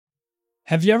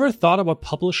Have you ever thought about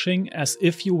publishing as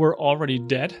if you were already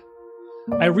dead?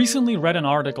 I recently read an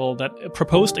article that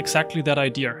proposed exactly that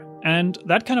idea, and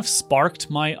that kind of sparked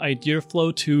my idea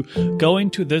flow to go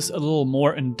into this a little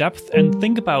more in depth and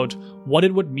think about what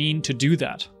it would mean to do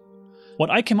that. What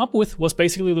I came up with was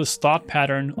basically this thought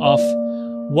pattern of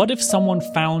what if someone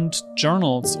found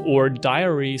journals or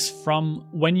diaries from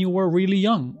when you were really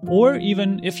young? Or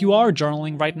even if you are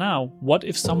journaling right now, what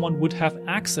if someone would have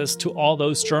access to all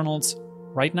those journals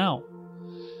right now?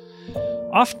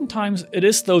 Oftentimes, it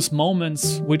is those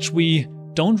moments which we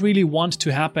don't really want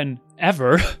to happen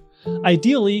ever,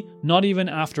 ideally not even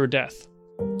after death.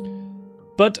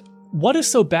 But what is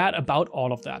so bad about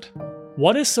all of that?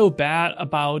 What is so bad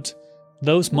about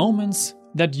those moments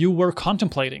that you were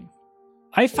contemplating?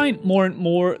 I find more and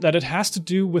more that it has to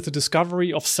do with the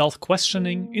discovery of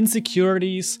self-questioning,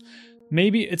 insecurities.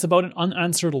 Maybe it's about an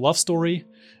unanswered love story.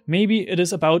 Maybe it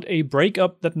is about a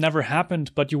breakup that never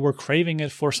happened, but you were craving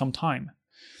it for some time.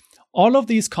 All of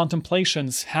these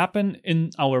contemplations happen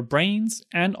in our brains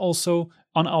and also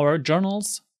on our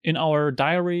journals, in our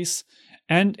diaries,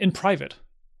 and in private.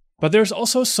 But there's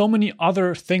also so many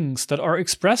other things that are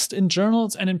expressed in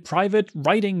journals and in private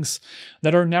writings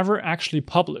that are never actually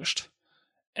published.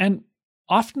 And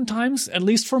oftentimes, at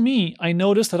least for me, I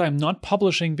notice that I'm not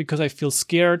publishing because I feel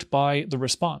scared by the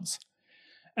response.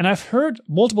 And I've heard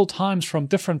multiple times from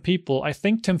different people, I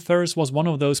think Tim Ferriss was one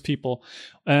of those people,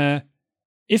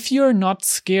 if you're not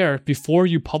scared before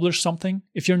you publish something,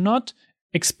 if you're not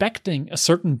expecting a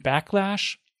certain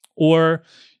backlash, or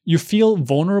you feel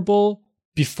vulnerable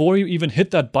before you even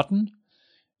hit that button,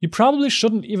 you probably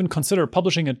shouldn't even consider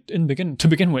publishing it to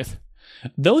begin with.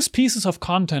 Those pieces of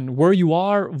content where you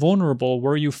are vulnerable,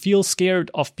 where you feel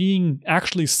scared of being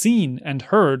actually seen and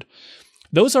heard,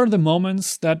 those are the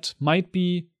moments that might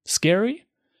be scary,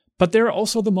 but they're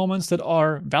also the moments that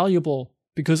are valuable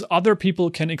because other people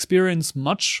can experience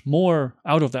much more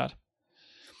out of that.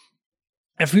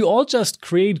 If we all just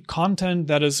create content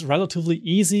that is relatively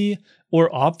easy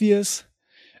or obvious,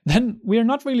 then we are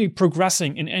not really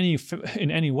progressing in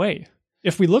any way.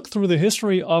 If we look through the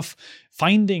history of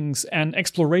findings and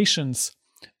explorations,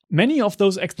 many of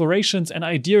those explorations and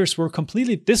ideas were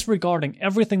completely disregarding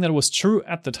everything that was true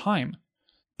at the time.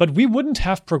 But we wouldn't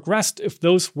have progressed if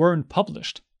those weren't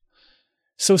published.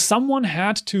 So someone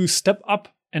had to step up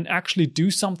and actually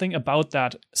do something about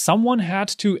that. Someone had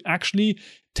to actually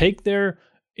take their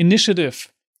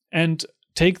initiative and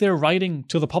take their writing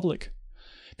to the public.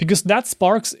 Because that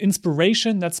sparks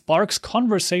inspiration, that sparks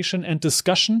conversation and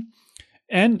discussion,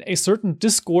 and a certain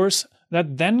discourse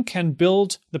that then can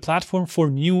build the platform for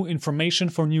new information,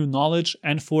 for new knowledge,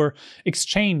 and for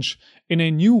exchange in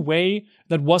a new way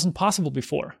that wasn't possible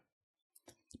before.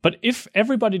 But if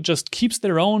everybody just keeps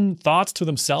their own thoughts to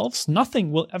themselves,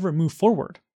 nothing will ever move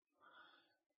forward.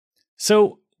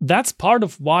 So that's part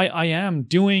of why I am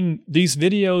doing these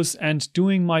videos and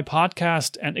doing my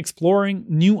podcast and exploring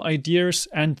new ideas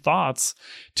and thoughts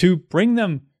to bring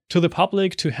them to the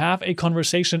public, to have a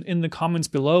conversation in the comments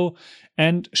below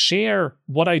and share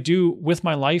what I do with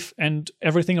my life and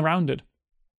everything around it.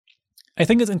 I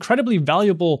think it's incredibly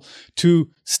valuable to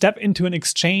step into an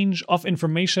exchange of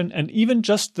information, and even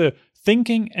just the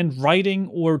thinking and writing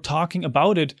or talking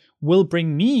about it will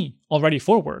bring me already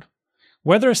forward.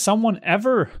 Whether someone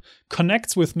ever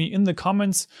connects with me in the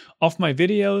comments of my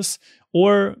videos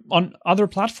or on other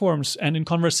platforms and in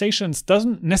conversations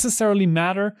doesn't necessarily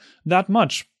matter that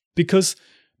much, because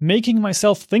making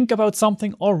myself think about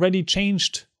something already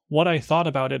changed what I thought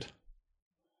about it.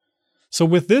 So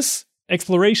with this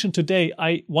exploration today,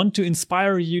 I want to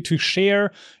inspire you to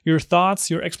share your thoughts,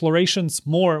 your explorations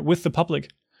more with the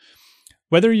public.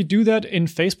 Whether you do that in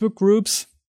Facebook groups,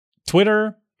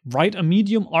 Twitter, write a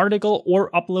Medium article,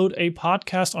 or upload a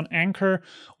podcast on Anchor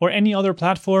or any other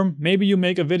platform, maybe you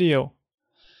make a video.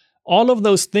 All of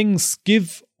those things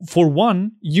give, for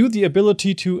one, you the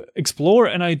ability to explore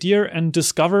an idea and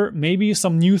discover maybe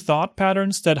some new thought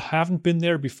patterns that haven't been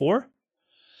there before.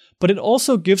 But it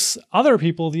also gives other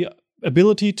people the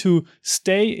ability to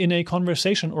stay in a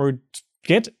conversation or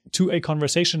get to a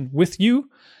conversation with you,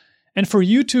 and for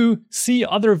you to see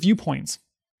other viewpoints.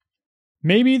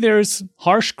 Maybe there's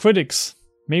harsh critics,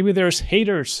 maybe there's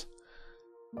haters,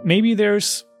 maybe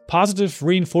there's positive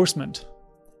reinforcement.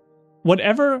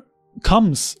 Whatever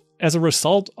comes as a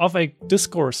result of a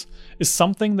discourse is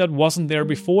something that wasn't there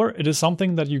before. It is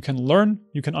something that you can learn,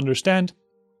 you can understand,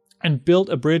 and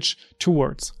build a bridge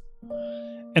towards.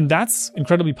 And that's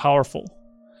incredibly powerful.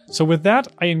 So with that,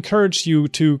 I encourage you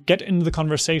to get into the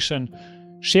conversation.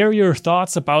 Share your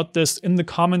thoughts about this in the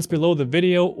comments below the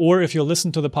video, or if you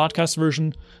listen to the podcast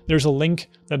version, there's a link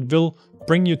that will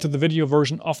bring you to the video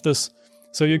version of this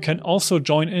so you can also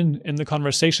join in the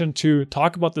conversation to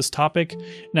talk about this topic.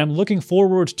 And I'm looking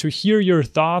forward to hear your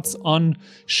thoughts on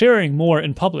sharing more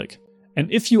in public. And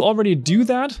if you already do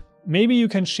that, maybe you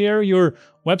can share your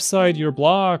website, your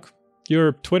blog,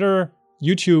 your Twitter,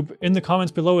 YouTube in the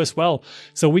comments below as well,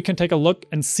 so we can take a look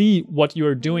and see what you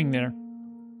are doing there.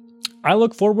 I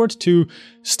look forward to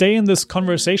stay in this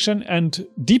conversation and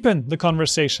deepen the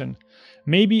conversation,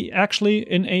 maybe actually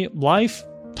in a live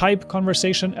type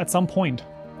conversation at some point.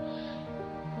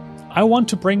 I want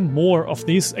to bring more of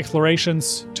these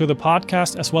explorations to the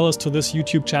podcast as well as to this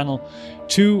YouTube channel,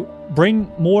 to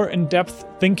bring more in-depth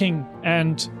thinking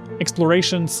and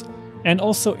explorations and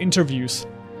also interviews.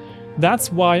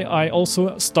 That's why I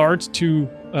also start to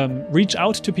reach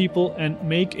out to people and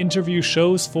make interview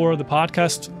shows for the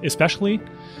podcast especially,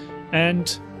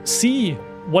 and see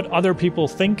what other people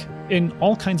think in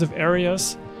all kinds of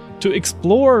areas, to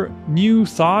explore new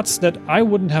thoughts that I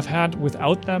wouldn't have had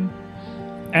without them,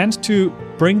 and to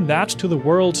bring that to the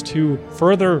world to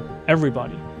further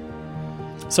everybody.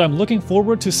 So I'm looking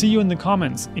forward to see you in the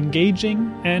comments,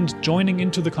 engaging and joining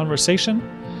into the conversation.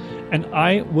 And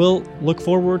I will look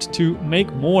forward to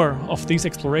make more of these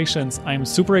explorations. I'm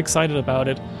super excited about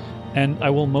it, and I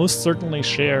will most certainly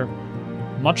share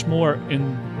much more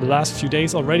in the last few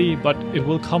days already, but it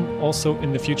will come also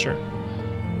in the future.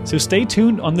 So stay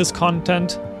tuned on this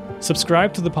content,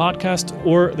 subscribe to the podcast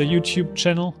or the YouTube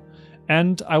channel,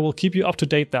 and I will keep you up to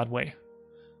date that way.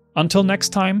 Until next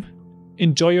time,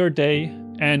 enjoy your day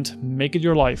and make it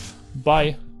your life.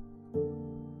 Bye.